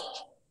or egg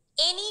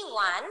any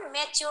one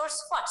matures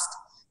first,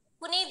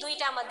 कुनै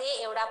दुईटा मध्ये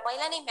एउटा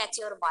पहिला नै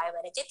म्याच्योर भयो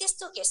भने चाहिँ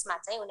त्यस्तो केसमा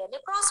चाहिँ उनीहरुले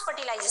क्रस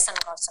फर्टिलाइजेसन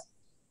गर्छन्.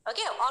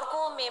 ओके, अर्को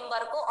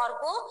मेम्बरको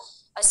अर्को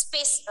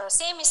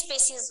सेम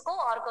स्पेसिसको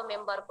अर्को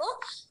मेम्बरको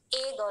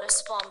एग or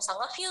स्पर्म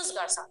सँग फ्यूज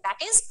गर्छ.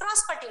 That is cross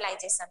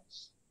fertilisation.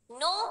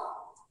 No,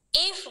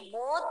 if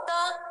both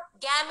the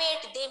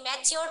gamete they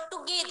mature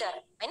together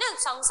हैन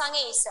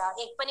सँगसँगै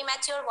एक पनि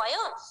म्याच्योर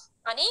भयो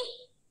अनि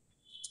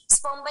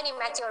sperm पनि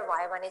म्याच्योर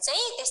भयो भने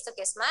चाहिँ त्यस्तो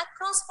केसमा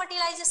क्रस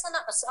फर्टिलाइजेसन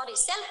सरी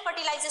सेल्फ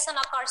फर्टिलाइजेसन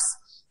अकर्स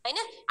हैन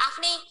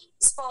आफ्नै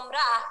स्पर्म र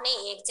आफ्नै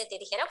एग चाहिँ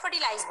त्यतिखेर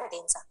fertilise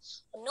भइदिन्छ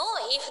know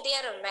if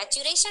there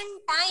म्याचुरेसन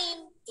time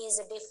is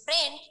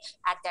different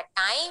at that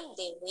time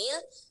they will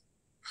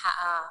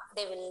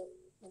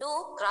do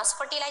cross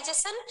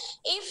fertilization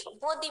if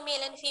both the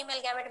male and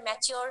female gamete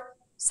mature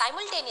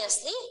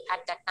simultaneously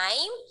at the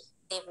time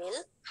they will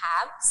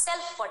have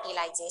self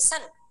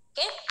fertilization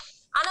okay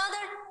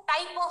another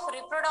type of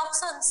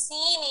reproduction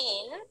seen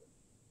in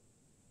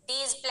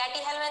these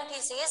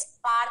platyhelminthes is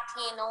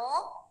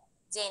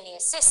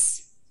parthenogenesis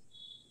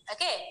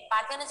okay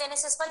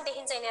parthenogenesis पनि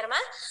देखिन्छ यिनीहरुमा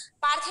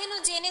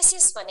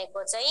parthenogenesis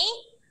भनेको चाहिँ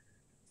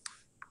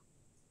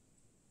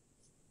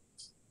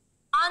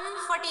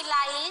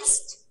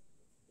unfertilized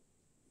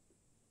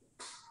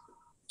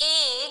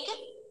egg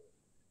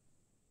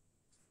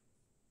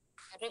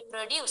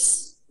reproduce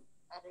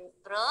अब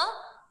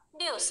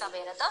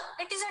हेर त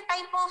it is a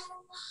type of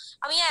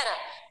अब यहाँ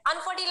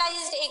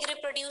unfertilized egg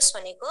reproduce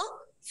भनेको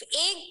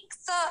egg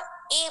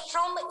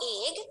from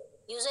egg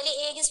usually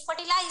egg is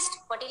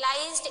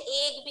fertilized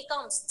egg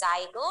becomes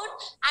zygote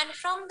and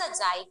from the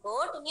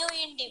zygote new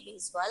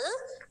individual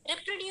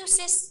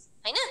reproduces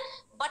Hahn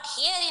but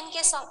here in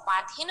case of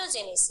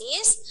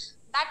parthenogenesis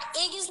that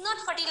egg is not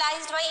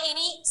fertilized by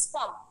any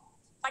sperm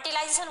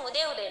fertilization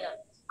हुँदैन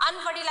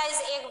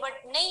unfertilized egg but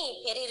नै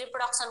फेरि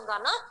reproduction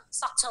गर्न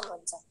सक्षम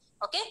हुन्छ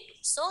okay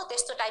so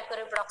त्यस्तो टाइपको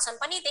reproduction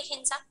पनि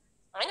देखिन्छ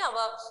हैन अब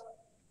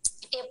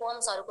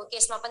टेपवर्म्सहरुको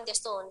केसमा पनि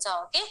त्यस्तो हुन्छ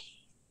okay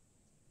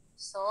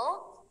so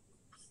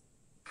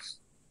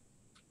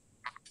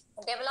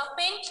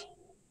development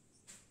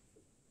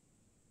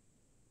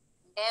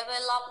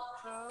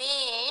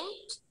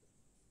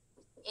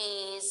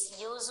is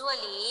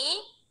usually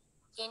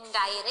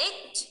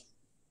indirect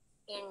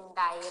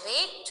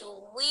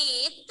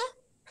with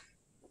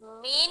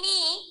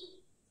many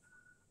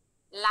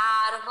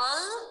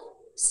larval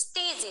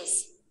stages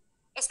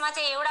यसमा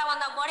चाहिँ एउटा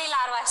भन्दा बढी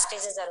लार्वा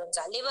स्टेजेसहरु हुन्छ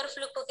लिभर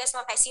फ्लुकको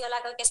केसमा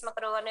फाइसियोलाको केसमा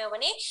कुरा गर्ने हो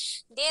भने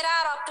there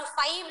are up to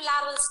 5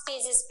 larval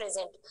stages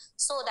present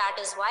so that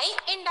is why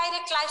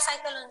indirect life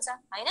cycle हुन्छ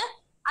हैन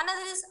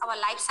अनदर इज अब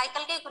लाइफ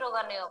साइकलकै कुरा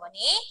गर्ने हो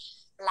भने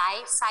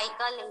life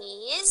cycle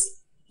is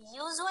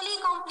usually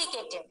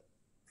complicated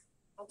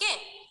okay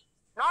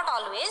not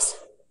always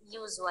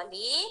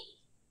usually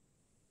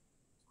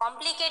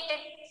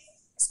complicated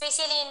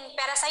especially in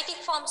parasitic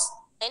forms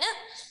Hahn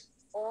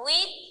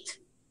with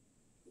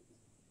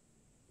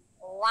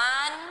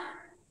one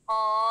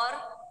or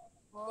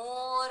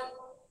more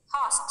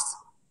hosts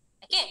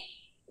okay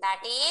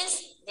that is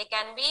they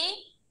can be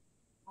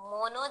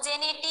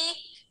monogenetic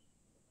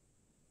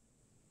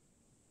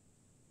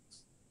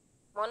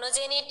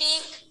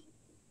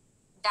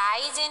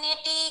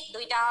digenetic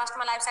दुईटा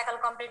होस्टमा life cycle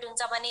complete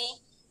हुन्छ भने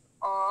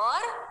और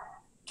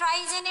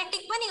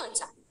ट्राइजेनेटिक पनि हुन्छ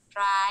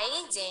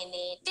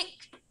ट्राइजेनेटिक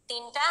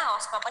तीनटा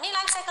होस्टमा पनि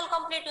life cycle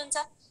complete हुन्छ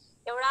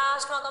एउटा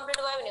होस्टमा कम्प्लिट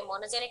भयो भने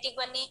मोनोजेनेटिक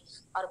बन्ने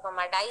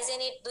अर्कोमा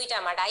digenetic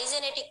दुईटामा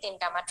digenetic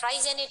तीनटामा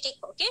ट्राइजेनेटिक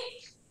okay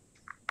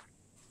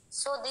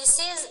so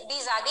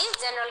these are the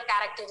general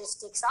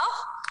characteristics of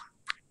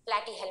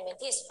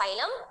platyhelminthes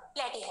phylum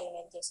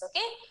platyhelminthes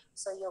okay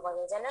so यो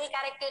भयो general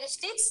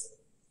characteristics.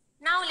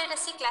 Now let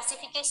us see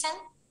classification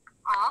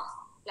of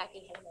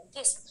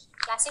platyhelminthes.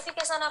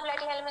 Classification of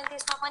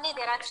platyhelminthes company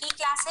there are 3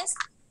 classes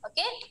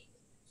okay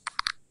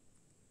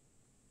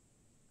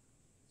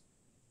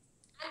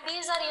and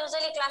these are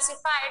usually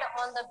classified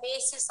on the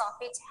basis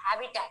of its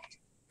habitat.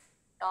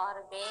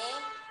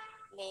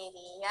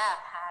 Torbellria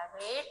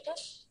habit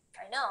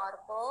हैन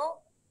अर्को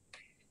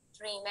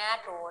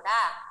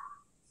Trematoda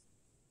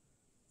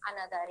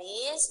another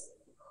is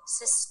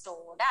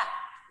Cystoda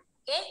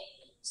okay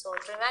so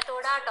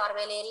Trematoda,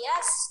 Torbellria,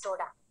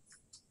 Cystoda.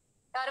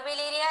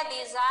 Torbellria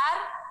these are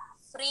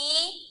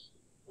free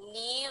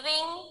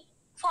living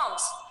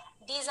forms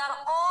these are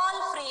all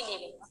free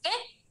living okay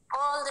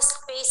all the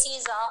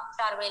species of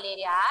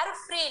Torbellria are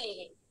free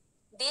living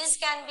these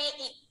can be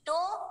ecto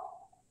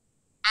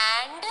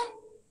and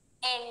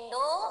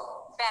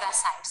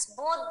endoparasites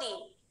both the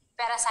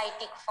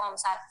parasitic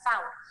forms are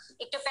found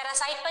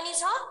ectoparasite pani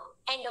cha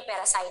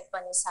endoparasite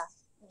pani cha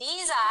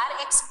these are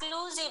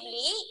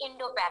exclusively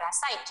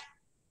endoparasite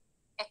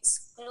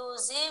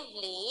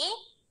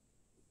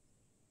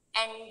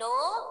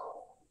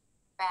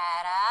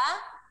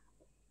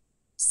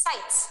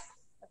endoparasites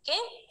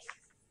okay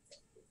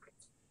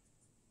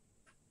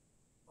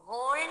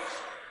hold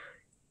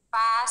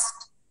fast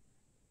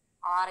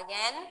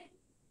organ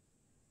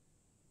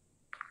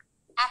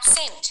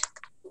absent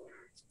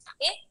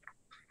okay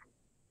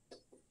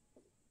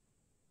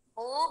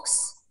hooks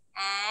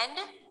and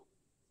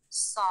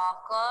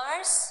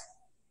suckers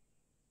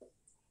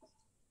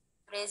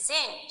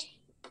present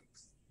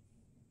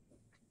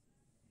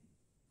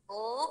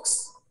hooks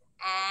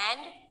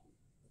and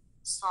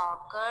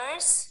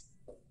suckers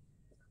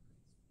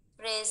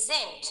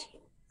present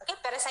okay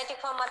parasitic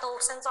form ma to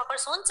hooks and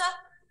suckers huncha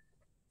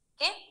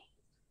Okay.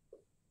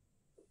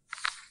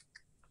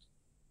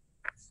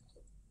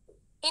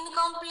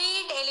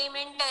 Incomplete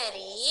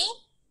elementary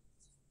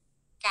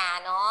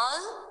canal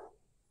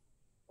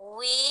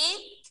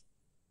with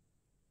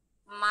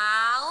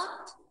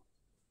mouth,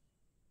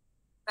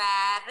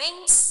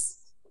 pharynx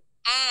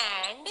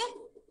and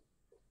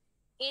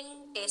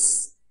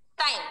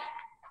intestine.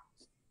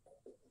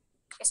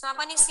 यसमा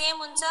पनि same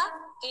हुन्छ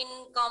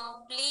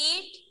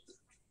incomplete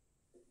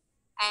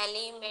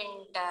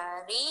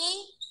elementary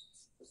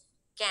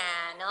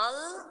canal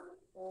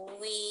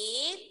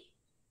with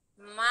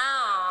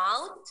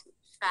mouth,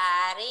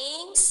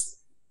 pharynx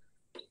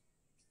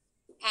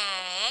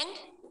and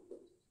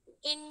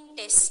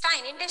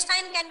intestine.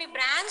 Intestine can be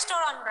branched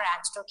or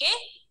unbranched, okay?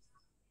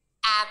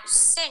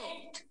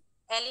 Absent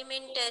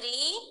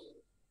elementary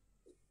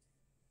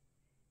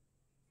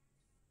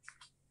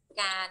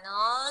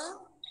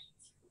canal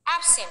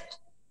absent.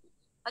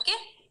 Okay,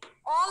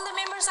 all the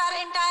members are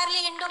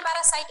entirely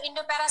endoparasite.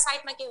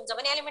 Endoparasite मा के हुन्छ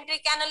भने elementary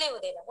canal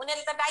हुँदैन,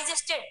 उनीहरुले त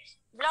digested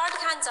blood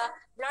खान्छ,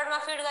 blood मा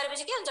feed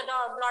गरेपछि के हुन्छ,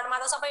 blood मा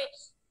त सबै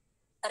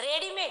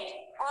ready-made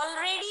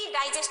already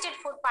digested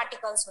food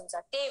particles हुन्छ,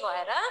 त्यही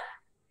भएर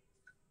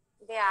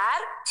they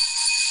are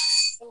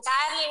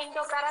entirely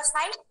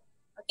endoparasite.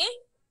 Okay,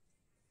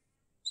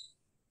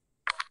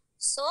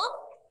 so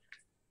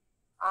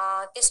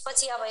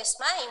त्यसपछि अब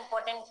यसमा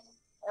important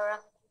एउटा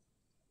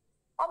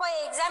अब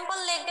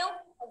example लेख्देऊ,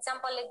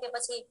 example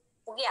लेख्देपछि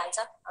पुगिहाल्छ.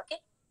 ओके,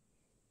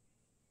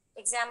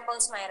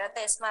 examples मा हेर त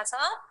यसमा छ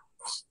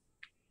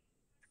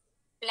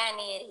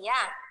planaria,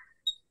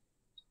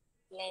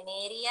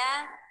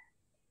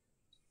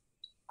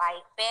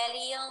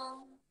 pipalium,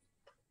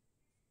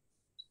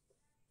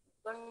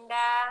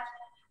 गुन्डा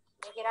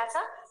देखिरहेछ,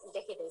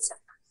 देखिदैछ.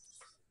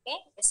 ओके,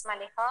 यसमा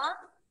लेख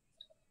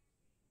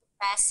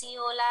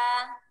fasciola,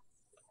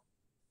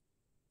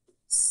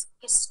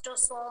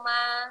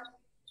 schistosoma,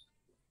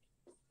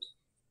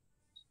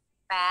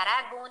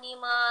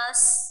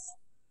 Paragonimus.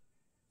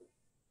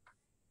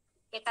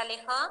 यता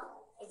लेख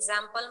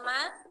example मा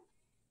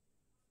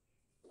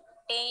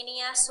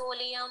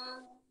Teniasolium,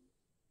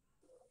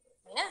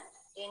 Hahn,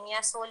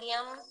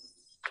 Teniasolium,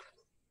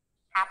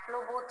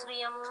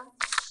 Haplobothrium,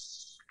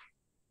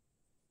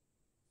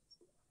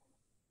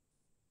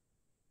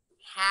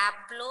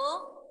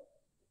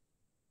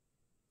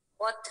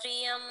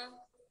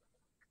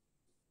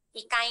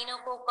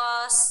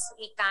 Echinococcus.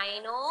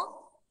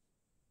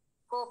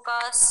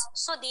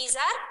 So these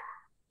are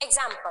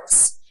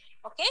examples.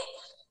 Okay,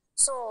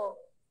 so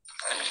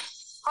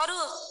अरु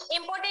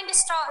important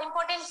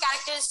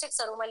characteristics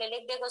हरु मैले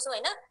लेख्दिएको छु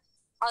हैन,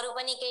 अरु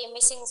पनि केही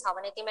मिसिङ छ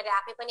भने तिमीले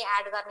आफै पनि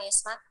एड गर्ने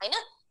यसमा हैन,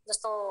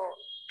 जस्तो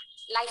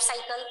life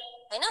cycle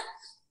Hahn.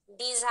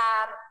 These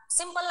are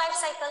simple life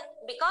cycle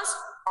because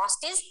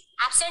host is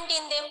absent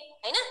in them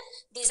Hahn.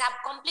 These have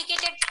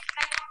complicated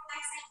type of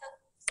life cycle.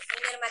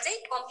 यिनीहरुमा चाहिँ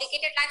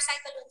complicated life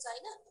cycle हुन्छ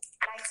हैन.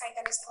 Life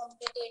cycle is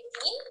completed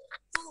in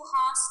 2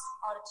 hosts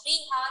or 3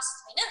 hosts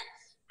Hahn.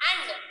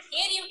 And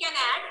here you can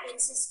add in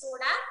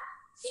cystoda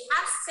they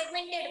have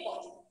segmented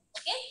body.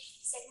 Okay,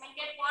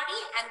 segmented body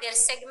and their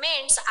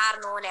segments are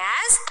known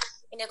as,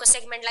 यिनीहरुको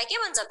segment लाई के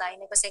भन्छ त,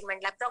 यिनीहरुको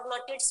segment लाई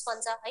proglottids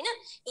भन्छ हैन.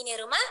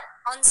 यिनीहरुमा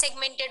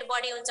unsegmented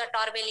body हुन्छ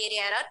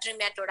टर्बेलिरिया र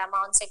ट्रिमेटोडा मा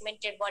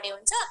unsegmented body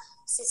हुन्छ,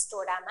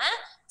 Cestoda मा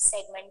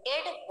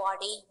segmented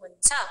body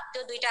हुन्छ.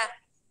 त्यो दुईटा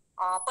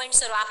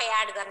points हरु आफै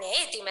एड गर्ने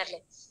है तिमीहरुले.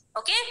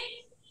 Okay,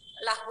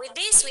 with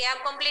this we have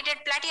completed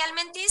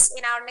platyhelminthes.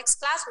 In our next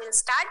class we will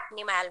start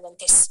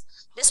Nemahelminthes.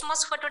 This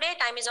much for today.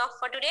 Time is off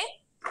for today.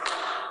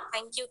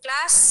 Thank you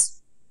class.